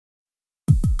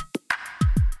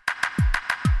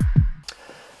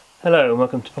Hello and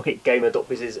welcome to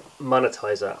PocketGamer.biz's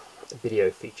Monetizer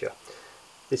video feature.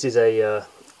 This is a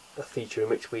feature in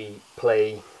which we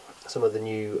play some of the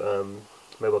new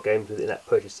mobile games with in-app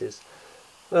purchases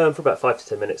for about 5 to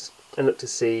 10 minutes and look to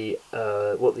see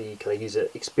what the kind of user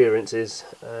experience is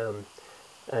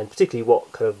and particularly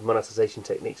what kind of monetization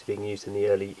techniques are being used in the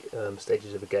early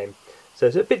stages of a game. So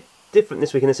it's a bit different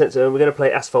this week in the sense that we're going to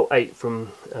play Asphalt 8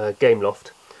 from Gameloft,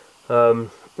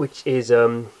 which is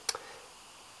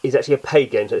actually a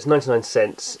paid game, so it's 99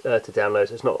 cents to download,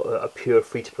 so it's not a pure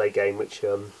free-to-play game, which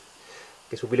I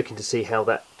guess we'll be looking to see how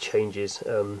that changes,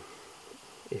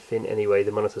 if in any way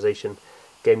the monetization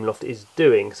Gameloft is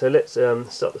doing. So let's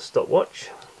start the stopwatch.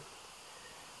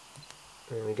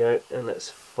 There we go, and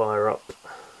let's fire up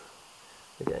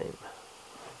the game.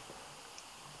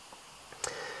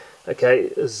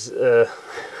 Okay, as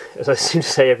I seem to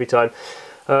say every time,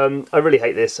 I really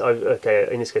hate this.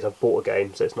 In this case, I've bought a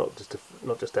game, so it's not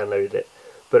just downloaded it.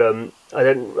 But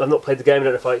I've not played the game. I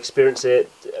don't know if I experience it.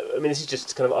 I mean, this is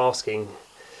just kind of asking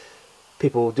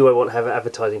people, do I want to have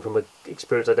advertising from an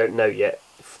experience I don't know yet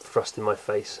thrust in my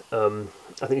face? I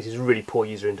think this is really poor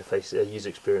user interface, user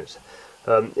experience.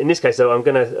 In this case, though, I'm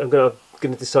gonna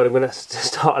decide I'm gonna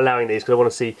start allowing these because I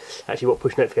want to see actually what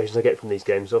push notifications I get from these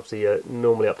games. Obviously,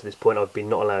 normally up to this point I've been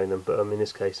not allowing them, but in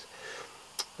this case.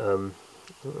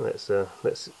 Let's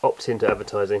opt into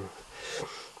advertising.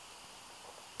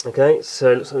 Okay,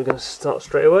 so it looks like we're going to start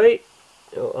straight away.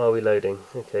 Or are we loading?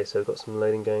 Okay, so we've got some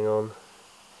loading going on.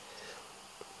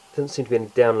 Doesn't seem to be any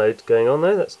downloads going on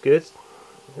though. That's good.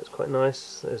 That's quite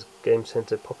nice. There's Game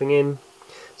Center popping in.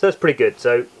 So that's pretty good.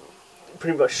 So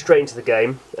pretty much straight into the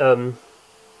game.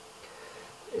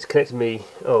 It's connected me.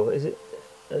 Oh, is it?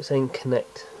 It's saying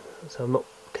connect. So I'm not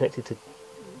connected to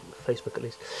Facebook at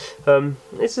least.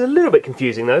 It's a little bit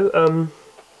confusing though.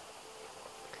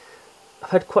 I've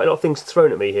had quite a lot of things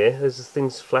thrown at me here. There's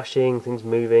things flashing, things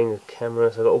moving, a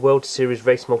camera. So I've got a World Series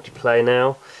Race multiplayer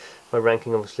now. My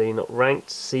ranking obviously not ranked.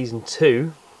 Season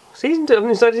 2. Season 2? I haven't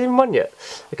decided even one yet.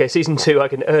 Okay, Season 2. I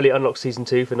can early unlock Season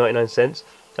 2 for 99 cents.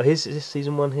 Oh, is this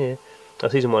Season 1 here? Oh,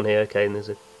 Season 1 here. Okay, and there's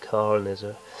a car and there's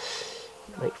a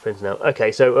make friends now.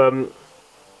 Okay, so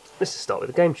let's just start with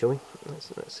the game, shall we?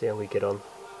 Let's see how we get on.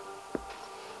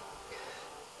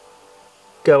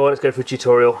 Go on, let's go for a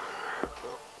tutorial.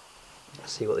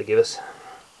 Let's see what they give us.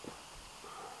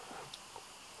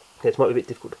 It might be a bit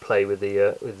difficult to play with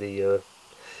the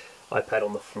iPad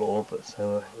on the floor, but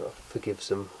so forgive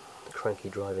some cranky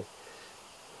driving.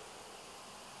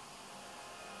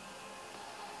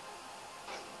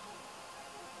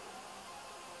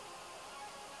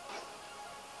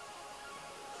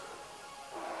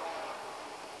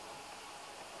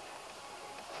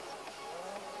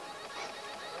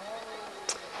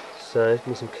 So, give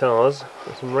me some cars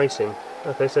and some racing.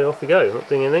 Okay, so off we go. I'm not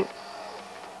doing anything.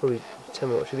 Probably tell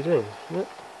me what I should be doing. Yep.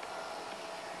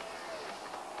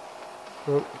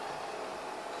 Oh.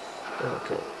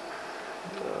 Okay.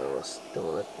 Oh, I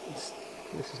still want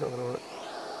to. This is not going to work.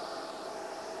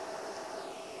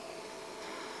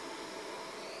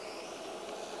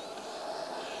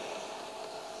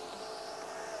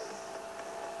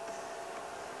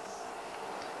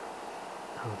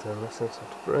 Hold on, that's have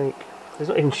to break. It's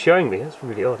not even showing me. That's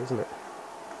really odd, isn't it?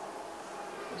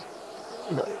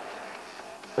 No.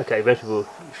 Okay, most people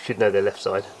should know their left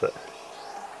side, but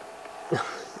I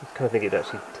kind of think it'd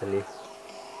actually tell you.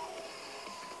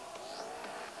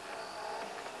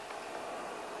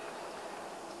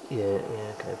 Yeah,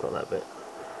 okay, I've got that bit.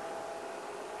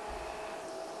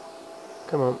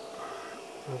 Come on.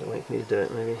 I don't wait for me to do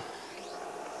it, maybe.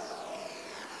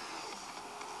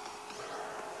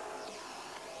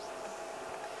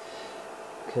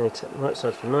 Okay, tap the right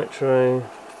side for nitro.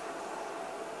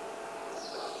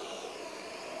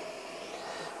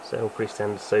 So all pretty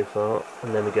standard so far,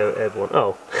 and then we go airborne.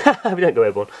 Oh, we don't go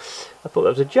airborne. I thought that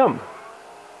was a jump.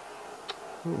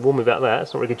 Warn me about that.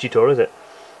 It's not a really good tutorial, is it?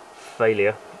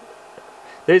 Failure.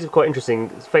 These are quite interesting.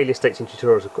 Failure states in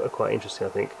tutorials are quite interesting,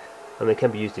 I think, and they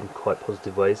can be used in quite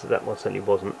positive ways. That one certainly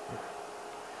wasn't.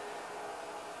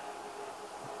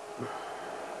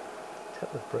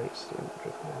 Tap the brakes.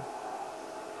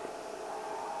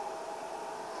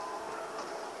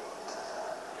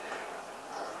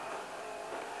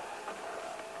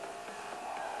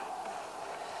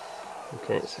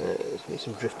 Okay, so there's be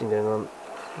some drifting going on.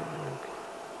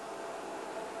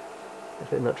 I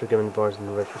think nitro going in the bar is in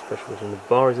the red for special vision. The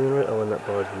bar is in the red? Oh, and that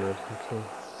bar is in the red. Okay.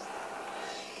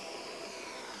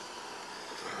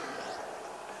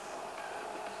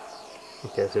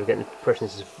 Okay, so we're getting the impression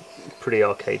this is pretty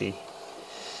arcadey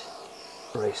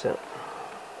racer.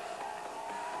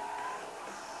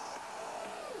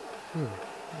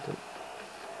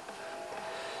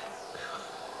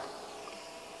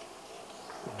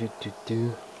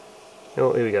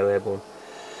 Oh, here we go, Airborne.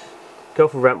 Go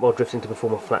off a ramp while drifting to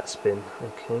perform a flat spin.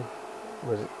 Okay.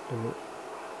 Where's it?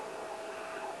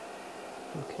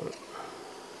 Okay.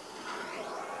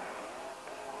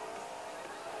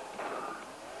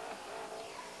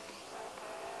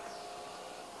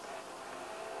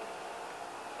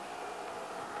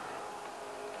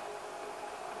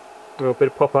 Oh, a bit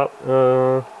of pop-up.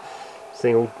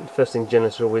 First thing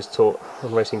Jenna's always taught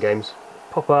on racing games.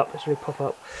 Pop-up, it's really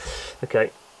pop-up. Okay,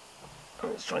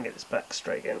 let's try and get this back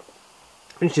straight again.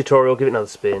 Finish tutorial, give it another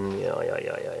spin. Yeah.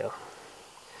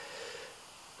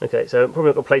 Okay, so I'm probably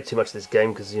not going to play too much of this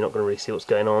game because you're not going to really see what's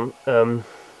going on. So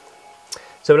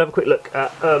we'll have a quick look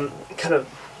at kind of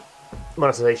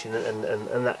monetization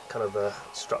and that kind of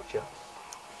structure.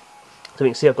 So we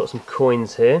can see I've got some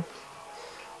coins here.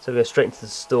 So we go straight into the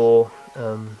store.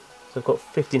 So I've got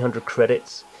 1,500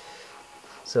 credits.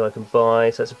 So I can buy.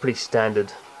 So that's a pretty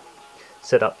standard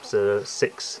setup. So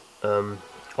 6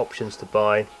 options to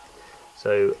buy.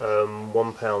 So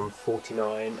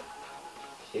 £1.49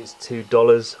 is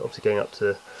 $2. Obviously going up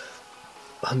to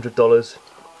 $100.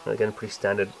 Again, pretty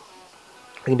standard.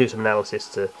 I can do some analysis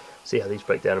to see how these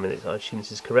break down in a minute. I assume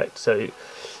this is correct. So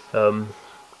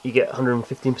you get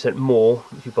 115% more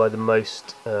if you buy the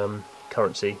most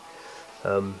currency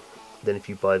than if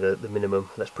you buy the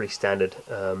minimum. That's pretty standard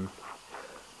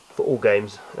for all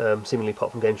games, seemingly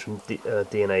apart from games from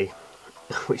DNA,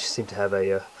 which seem to have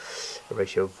a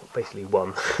ratio of basically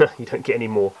 1. You don't get any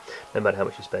more no matter how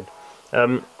much you spend.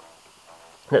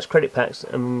 That's credit packs,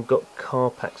 and we've got car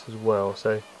packs as well.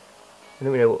 So I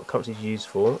don't really know what currency is used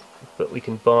for, but we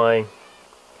can buy.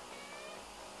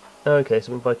 Okay,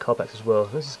 so we can buy car packs as well.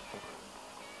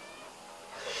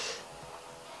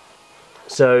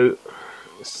 So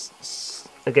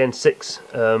again, 6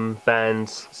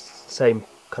 bands, same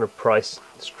kind of price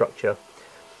structure. I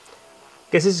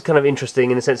guess this is kind of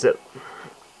interesting in the sense that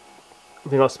I'm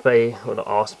being asked to pay, well not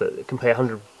asked, but I can pay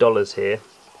 $100 here,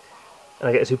 and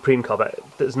I get a Supreme car back.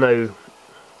 There's no. Does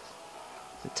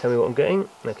it tell me what I'm getting?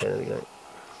 Okay, there we go.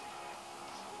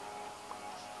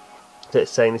 So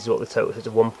it's saying this is what the total is. It's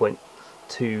a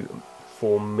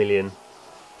 1.24 million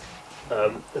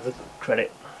of the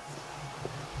credit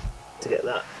to get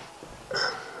that.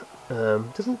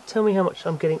 Doesn't tell me how much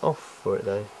I'm getting off for it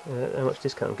though. How much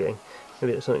discount I'm getting.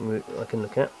 Maybe that's something I can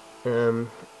look at.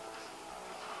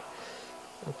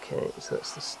 Okay, so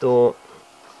that's the store.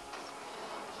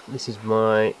 This is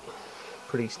my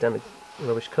pretty standard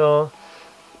rubbish car.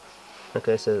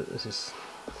 Okay, so this is.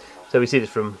 So we see this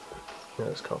from. No,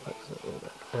 it's car packs.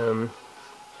 So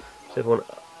if I want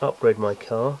to upgrade my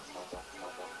car.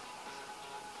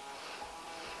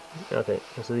 Okay,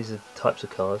 so these are the types of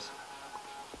cars.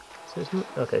 So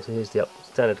okay, so here's the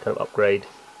standard kind of upgrade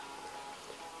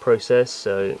process.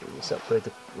 So let's upgrade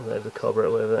the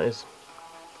carburetor, whatever that is.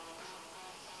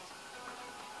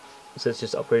 So it's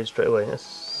just upgraded straight away.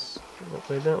 Let's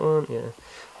upgrade that one. Yeah.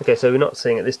 Okay, so we're not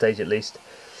seeing at this stage, at least,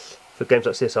 for games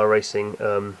like CSR Racing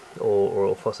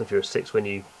or Fast and Furious 6, when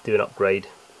you do an upgrade,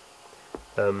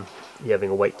 you're having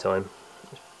a wait time.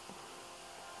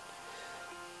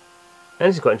 And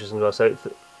this is quite interesting as well. So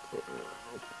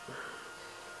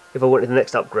if I wanted the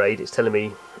next upgrade, it's telling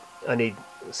me I need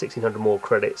 1,600 more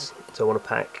credits, so I want a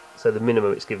pack. So the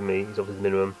minimum it's giving me is obviously the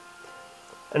minimum.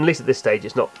 And at least at this stage,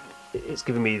 it's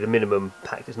giving me the minimum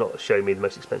pack. It's not showing me the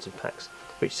most expensive packs,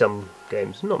 which some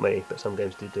games, not many, but some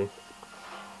games do.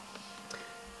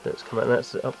 Let's come out. And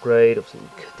that's the upgrade. Obviously,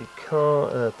 do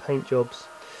car paint jobs,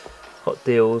 hot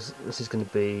deals. This is going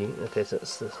to be okay. So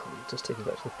that's just taking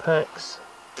back to the packs.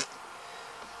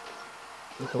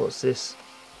 So what's this?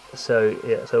 So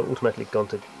yeah, so automatically gone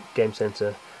to Game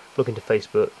Center, look into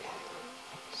Facebook,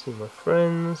 see my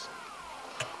friends,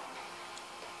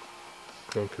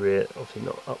 and career. Obviously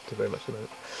not up to very much at the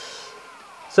moment.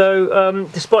 So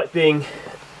despite being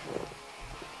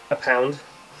a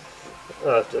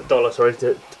dollar, sorry,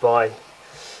 to buy,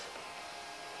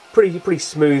 pretty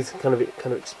smooth kind of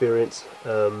experience.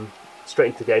 Straight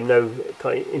into the game. No,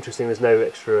 kind of interesting. There's no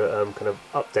extra kind of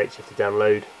updates you have to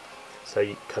download. So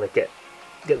you kind of get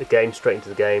the game straight into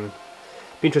the game.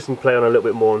 Be interesting to play on a little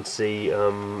bit more and see how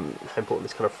important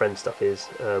this kind of friend stuff is.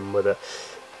 Whether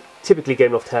typically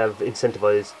Gameloft have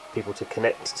incentivized people to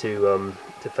connect to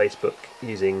Facebook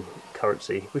using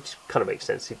currency, which kind of makes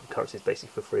sense. Currency is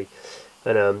basically for free,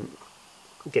 and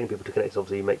getting people to connect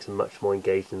obviously makes them much more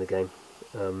engaged in the game.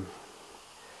 And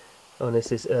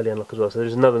this is early unlock as well. So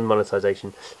there's another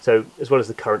monetization. So as well as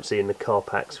the currency and the car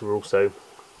packs, we're also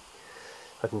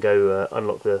I can go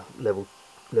unlock the level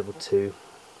 2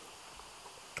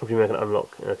 What do you mean I can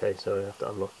unlock? Okay, so I have to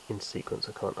unlock in sequence.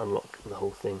 I can't unlock the whole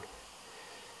thing.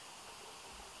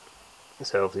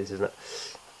 So obviously this isn't.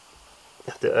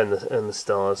 You have to earn the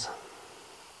stars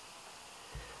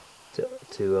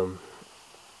to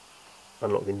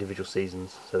unlock the individual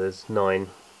seasons. So there's 9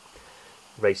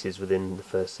 races within the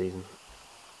first season.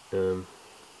 So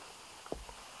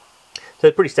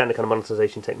pretty standard kind of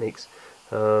monetization techniques,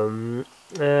 and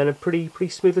a pretty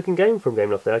smooth looking game from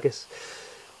Gameloft there. I guess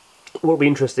what will be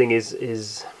interesting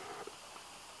is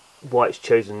why it's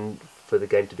chosen for the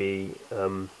game to be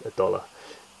 $1.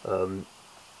 I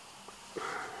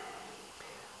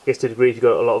guess to a degree, if you've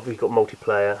got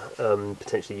multiplayer,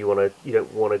 potentially you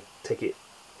don't want to take it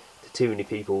to too many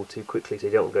people too quickly, so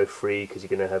you don't want to go free because you're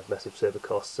going to have massive server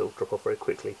costs. It'll drop off very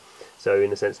quickly. So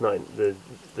in a sense, the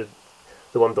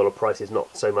 $1 price is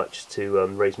not so much to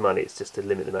raise money; it's just to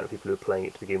limit the amount of people who are playing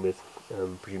it to begin with.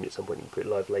 Presumably at some point you can put it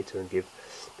live later and give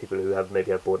people who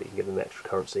maybe have bought it, you can give them extra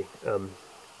currency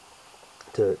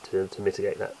to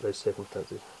mitigate those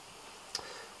circumstances.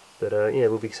 But yeah,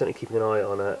 we'll be certainly keeping an eye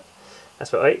on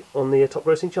Asphalt 8 on the top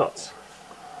grossing charts.